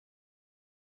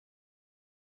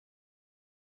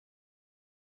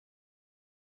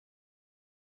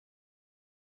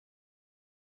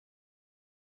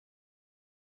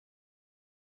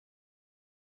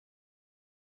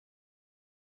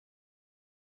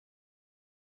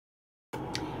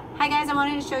Hi guys, I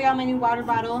wanted to show y'all my new water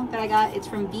bottle that I got. It's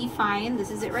from Be Fine.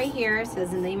 This is it right here. It says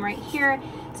the name right here.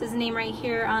 It says the name right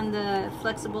here on the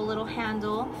flexible little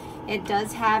handle. It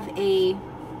does have a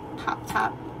pop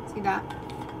top. See that?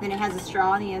 Then it has a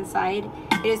straw on the inside.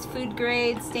 It is food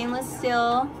grade stainless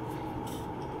steel.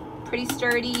 Pretty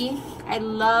sturdy. I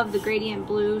love the gradient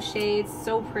blue shade.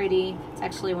 So pretty. It's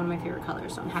actually one of my favorite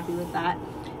colors, so I'm happy with that.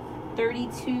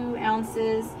 32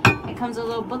 ounces. It comes with a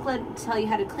little booklet to tell you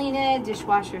how to clean it,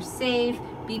 dishwasher safe,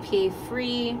 BPA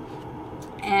free,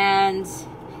 and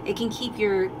it can keep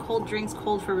your cold drinks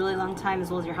cold for a really long time, as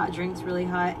well as your hot drinks really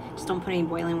hot. Just don't put any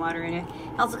boiling water in it.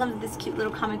 It also comes with this cute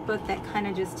little comic book that kind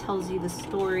of just tells you the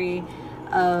story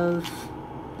of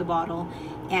the bottle,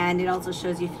 and it also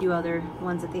shows you a few other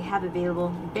ones that they have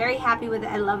available. Very happy with it.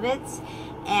 I love it.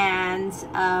 And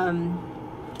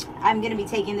I'm gonna be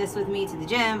taking this with me to the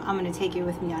gym. I'm gonna take it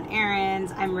with me on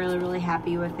errands. I'm really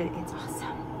happy with it. It's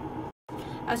awesome.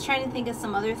 I was trying to think of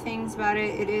some other things about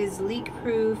it. It is leak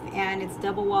proof and it's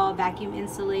double wall vacuum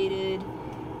insulated,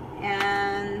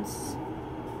 and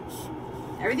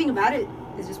everything about it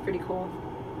is just pretty cool.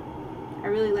 I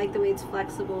really like the way it's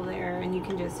flexible there, and you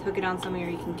can just hook it on somewhere, or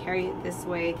you can carry it this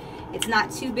way. It's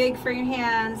not too big for your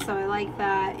hands, so I like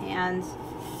that. And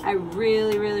I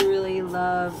really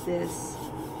love this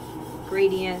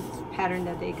gradient pattern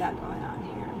that they got going on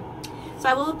here. So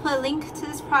I will put a link to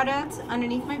this product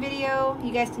underneath my video.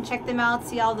 You guys can check them out,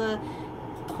 see all the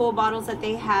cool bottles that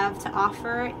they have to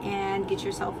offer, and get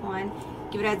yourself one.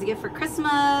 Give it as a gift for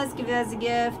Christmas, give it as a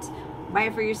gift, buy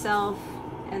it for yourself,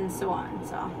 and so on.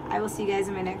 So I will see you guys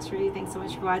in my next review. Thanks so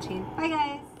much for watching. Bye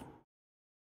guys.